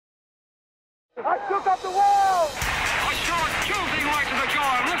I took up the world! A short, choosing right to the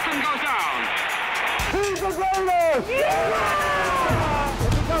jaw, and Liston goes down. He's the greatest! Yeah! If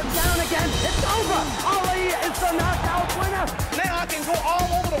he goes down again, it's over! Ali is the knockout winner! Now I can go all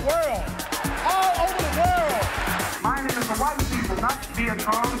over the world. All over the world. My name is the white people, not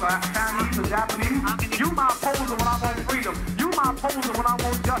Vietcong or Chinese or Japanese. You my opposer when I want freedom. You my opposer when I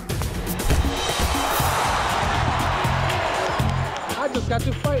want justice. I just got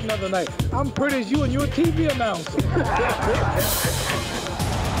to fight another night. I'm pretty as you and you're a TV announcer.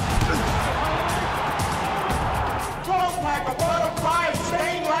 Strong like a butterfly,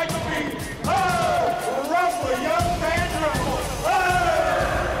 sting like a bee. Oh, rumble, young man, rumble. Oh!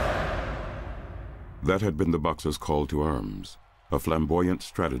 That had been the boxer's call to arms, a flamboyant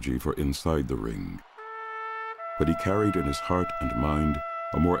strategy for inside the ring. But he carried in his heart and mind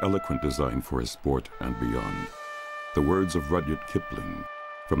a more eloquent design for his sport and beyond. The words of Rudyard Kipling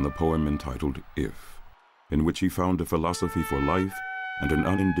from the poem entitled If, in which he found a philosophy for life and an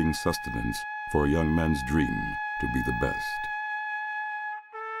unending sustenance for a young man's dream to be the best.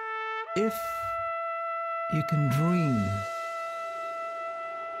 If you can dream,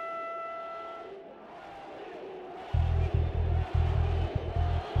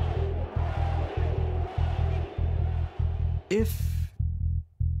 if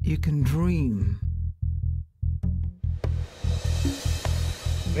you can dream.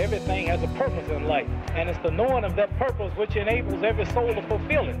 Everything has a purpose in life, and it's the knowing of that purpose which enables every soul to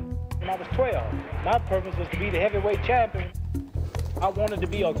fulfill it. When I was 12, my purpose was to be the heavyweight champion. I wanted to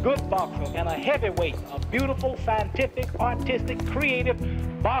be a good boxer and a heavyweight, a beautiful, scientific, artistic, creative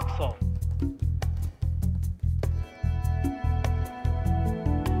boxer.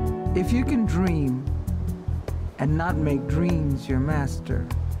 If you can dream and not make dreams your master.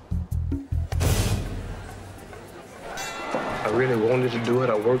 I really wanted to do it.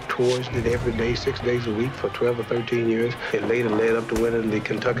 I worked towards it every day, 6 days a week for 12 or 13 years. It later led up to winning the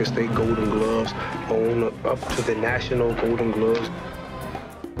Kentucky State Golden Gloves, on up to the National Golden Gloves.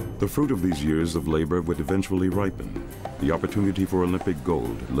 The fruit of these years of labor would eventually ripen. The opportunity for Olympic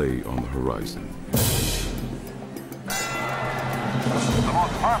gold lay on the horizon. The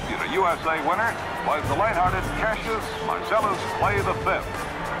most popular USA winner was the light-hearted Cassius Marcellus Clay V.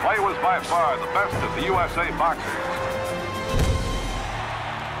 Clay was by far the best of the USA boxers.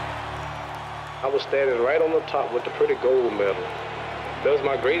 I was standing right on the top with the pretty gold medal. That was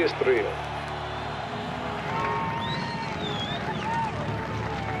my greatest thrill.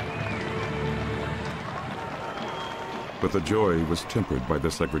 But the joy was tempered by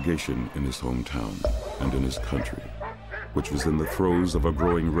the segregation in his hometown and in his country, which was in the throes of a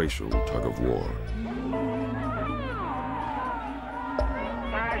growing racial tug-of-war.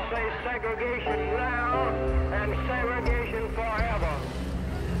 I say segregation now and segregation forever.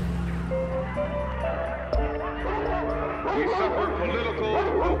 We suffer political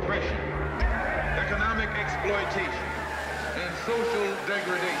oppression, economic exploitation, and social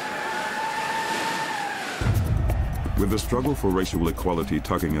degradation. With the struggle for racial equality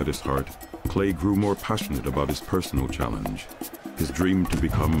tugging at his heart, Clay grew more passionate about his personal challenge, his dream to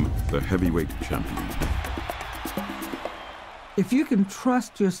become the heavyweight champion. If you can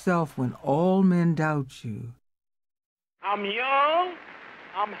trust yourself when all men doubt you. I'm young,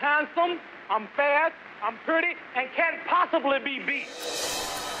 I'm handsome, I'm fast, I'm pretty, and can't possibly be beat.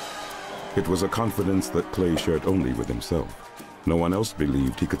 It was a confidence that Clay shared only with himself. No one else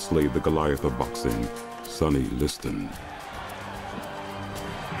believed he could slay the Goliath of boxing, Sonny Liston.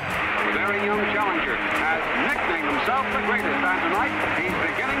 The very young challenger has nicknamed himself the greatest, and tonight he's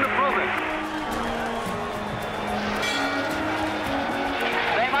beginning to prove it.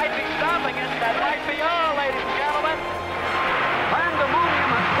 They might be stopping it, that might be all, ladies and gentlemen.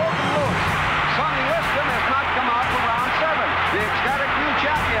 Pandemonium has broken loose. Sonny Liston has not come out for round 7. The ecstatic new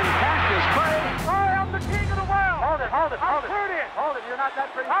champion, Cassius Clay. I am the king of the world! Hold it, hold it, hold it. Pretty. Hold it, you're not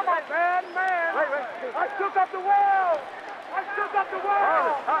that pretty. I'm a bad man. Wait. I took up the world. I took up the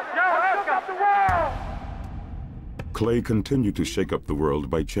world. I took up the world. Clay continued to shake up the world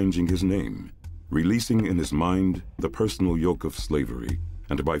by changing his name, releasing in his mind the personal yoke of slavery,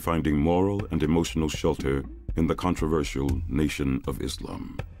 and by finding moral and emotional shelter in the controversial Nation of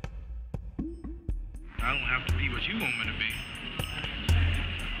Islam. I don't have to be what you want me to be.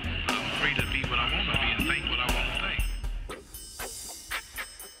 I'm free to be what I want to be and think what I want to think.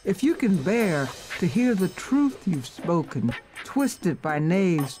 If you can bear to hear the truth you've spoken, twisted by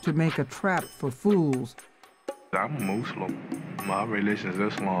knaves to make a trap for fools. I'm a Muslim. My religion is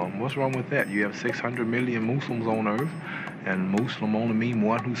Islam. What's wrong with that? You have 600 million Muslims on earth, and Muslim only mean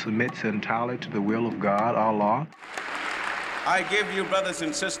one who submits entirely to the will of God, Allah. I give you, brothers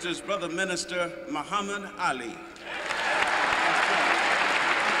and sisters, Brother Minister Muhammad Ali.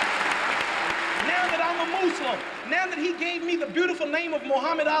 Now that I'm a Muslim, now that he gave me the beautiful name of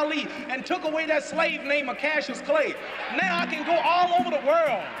Muhammad Ali and took away that slave name of Cassius Clay, now I can go all over the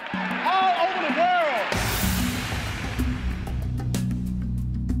world, all over the world.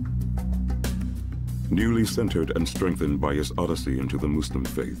 Newly centered and strengthened by his odyssey into the Muslim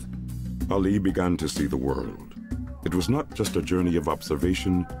faith, Ali began to see the world. It was not just a journey of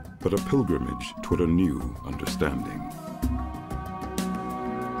observation, but a pilgrimage toward a new understanding.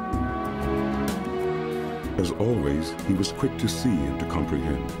 As always, he was quick to see and to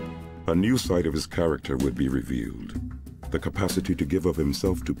comprehend. A new side of his character would be revealed, the capacity to give of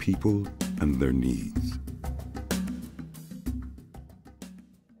himself to people and their needs.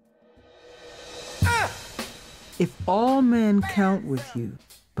 If all men count with you,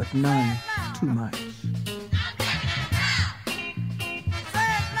 but none too much.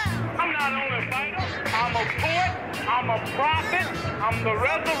 I'm not only a fighter, I'm a poet, I'm a prophet, I'm the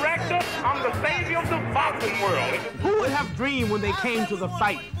resurrector, I'm the savior of the boxing world. Who would have dreamed when they came to the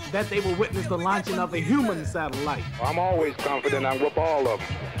fight that they will witness the launching of a human satellite? I'm always confident I whoop all of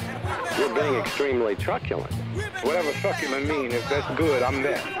them. You're being extremely truculent. Whatever truculent means, if that's good, I'm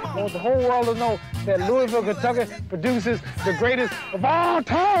there. I want the whole world to know that Louisville, Kentucky produces the greatest of all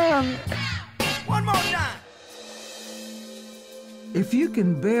time. One more time. If you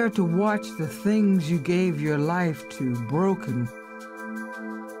can bear to watch the things you gave your life to broken.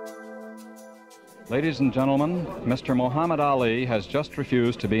 Ladies and gentlemen, Mr. Muhammad Ali has just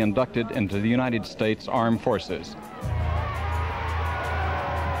refused to be inducted into the United States Armed Forces.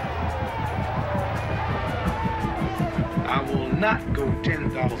 I will not go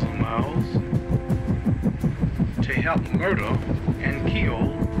 10,000 miles to help murder and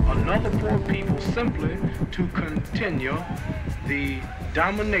kill another poor people simply to continue the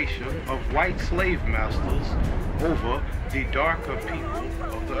domination of white slave masters over the darker people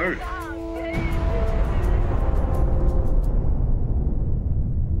of the earth.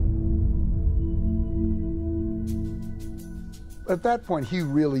 At that point, he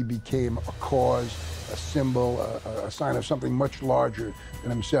really became a cause, a symbol, a sign of something much larger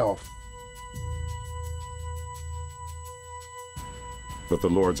than himself. But the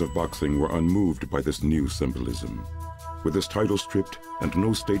lords of boxing were unmoved by this new symbolism. With his title stripped and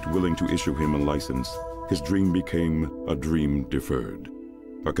no state willing to issue him a license, his dream became a dream deferred.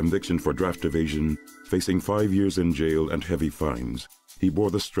 A conviction for draft evasion, facing 5 years in jail and heavy fines, he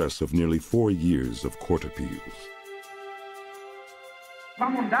bore the stress of nearly 4 years of court appeals. If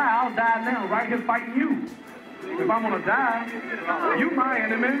I'm gonna die, I'll die now, right here fighting you. If I'm gonna die, you my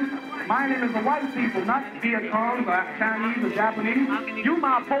enemy. My enemy is the white people, not Viet Cong or Chinese or Japanese. You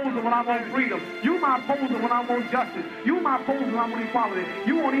my opposer when I want freedom. You my opposer when I want justice. You my opposer when I want equality.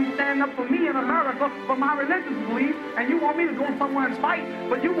 You won't even stand up for me in America for my religious beliefs, and you want me to go somewhere and fight,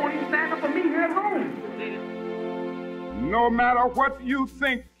 but you won't even stand up for me here at home. No matter what you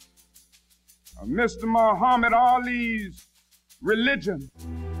think of Mr. Muhammad Ali's religion,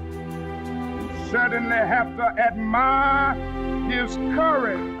 you certainly have to admire his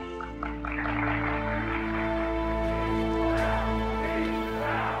courage.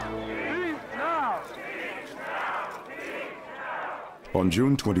 On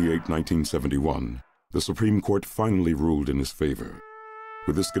June 28, 1971, the Supreme Court finally ruled in his favor.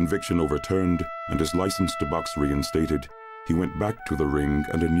 With his conviction overturned and his license to box reinstated, he went back to the ring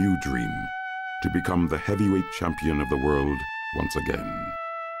and a new dream, to become the heavyweight champion of the world once again.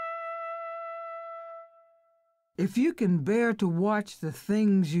 If you can bear to watch the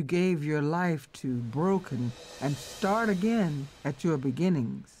things you gave your life to broken and start again at your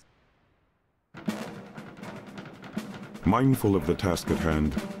beginnings. Mindful of the task at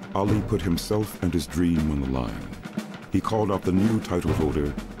hand, Ali put himself and his dream on the line. He called out the new title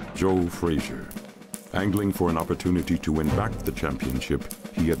holder, Joe Frazier, angling for an opportunity to win back the championship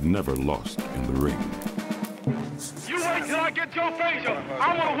he had never lost in the ring. You wait till I get Joe Frazier.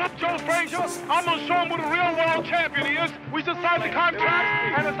 I'm gonna whoop Joe Frazier. I'm gonna show him who the real world champion is. We just signed the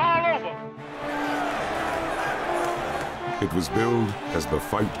contract and it's all over. It was billed as the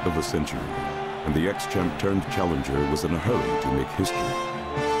fight of the century, and the ex-champ turned challenger was in a hurry to make history.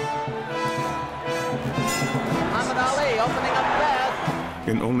 Muhammad Ali opening up bad.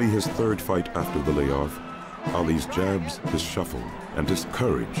 In only his third fight after the layoff, Ali's jabs, his shuffle, and his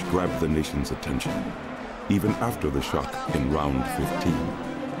courage grabbed the nation's attention, even after the shock in round 15.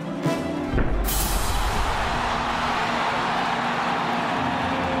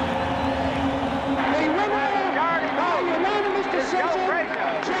 The winner by unanimous decision,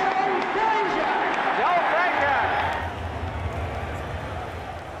 Gerald Jr. Joe Frazier.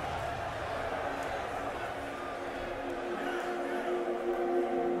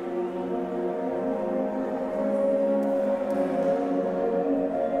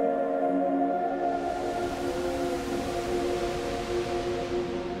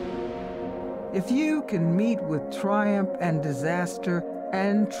 If you can meet with triumph and disaster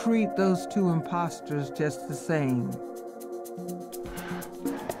and treat those two imposters just the same.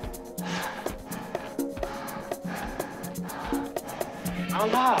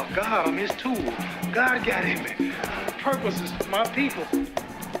 Allah, God, I'm his tool. God got in me. Purpose is my people.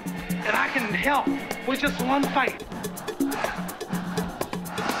 And I can help with just one fight.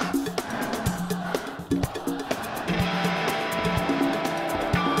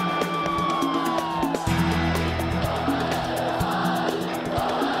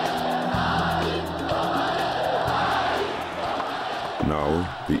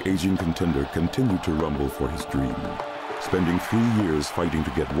 Now, the aging contender continued to rumble for his dream, spending 3 years fighting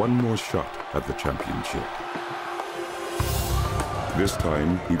to get one more shot at the championship. This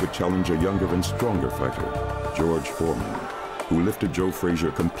time, he would challenge a younger and stronger fighter, George Foreman, who lifted Joe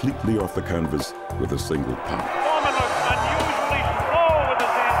Frazier completely off the canvas with a single punch. Foreman looks unusually slow with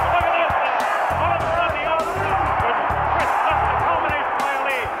his hands. Look at this. One from the outside. But Chris left the combination by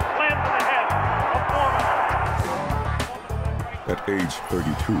Ali. Lands in the head of Foreman. At age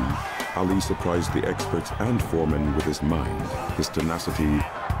 32, Ali surprised the experts and Foreman with his mind, his tenacity,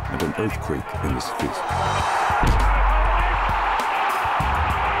 and an earthquake in his fist.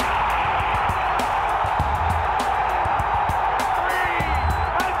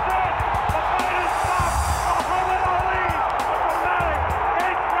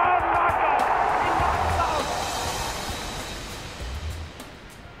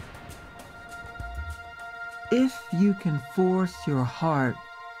 If you can force your heart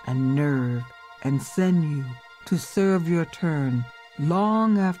and nerve and sinew to serve your turn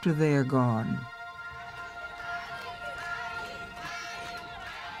long after they are gone.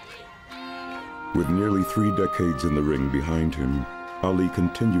 With nearly 3 decades in the ring behind him, Ali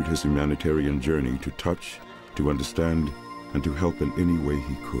continued his humanitarian journey to touch, to understand, and to help in any way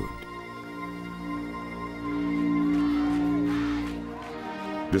he could.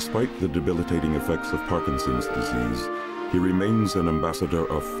 Despite the debilitating effects of Parkinson's disease, he remains an ambassador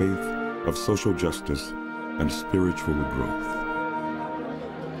of faith, of social justice, and spiritual growth.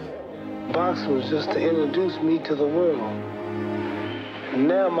 Boxing was just to introduce me to the world. And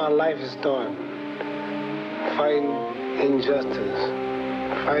now my life is starting. Fighting injustice,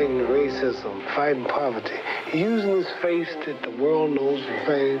 fighting racism, fighting poverty. Using this face that the world knows and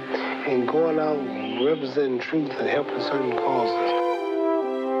fame, and going out and representing truth and helping certain causes.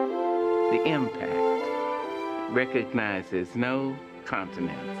 The impact recognizes no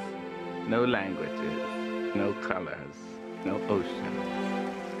continents, no languages, no colors, no oceans.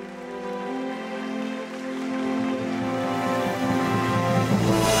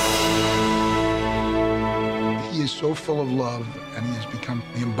 He is so full of love, and he has become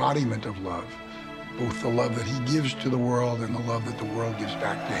the embodiment of love, both the love that he gives to the world and the love that the world gives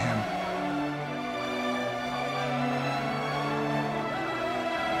back to him.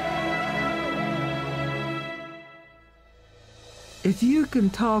 If you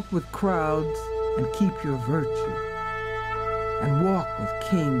can talk with crowds and keep your virtue, and walk with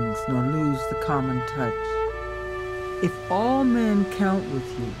kings nor lose the common touch, if all men count with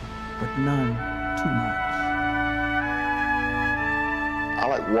you, but none too much. I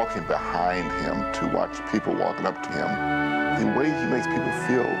like walking behind him to watch people walking up to him. The way he makes people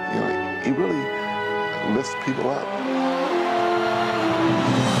feel, he really lifts people up.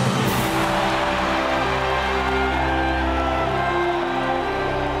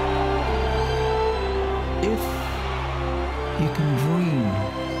 If you can dream,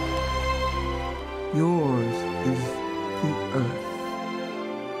 yours is the earth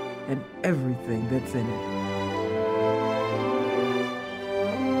and everything that's in it.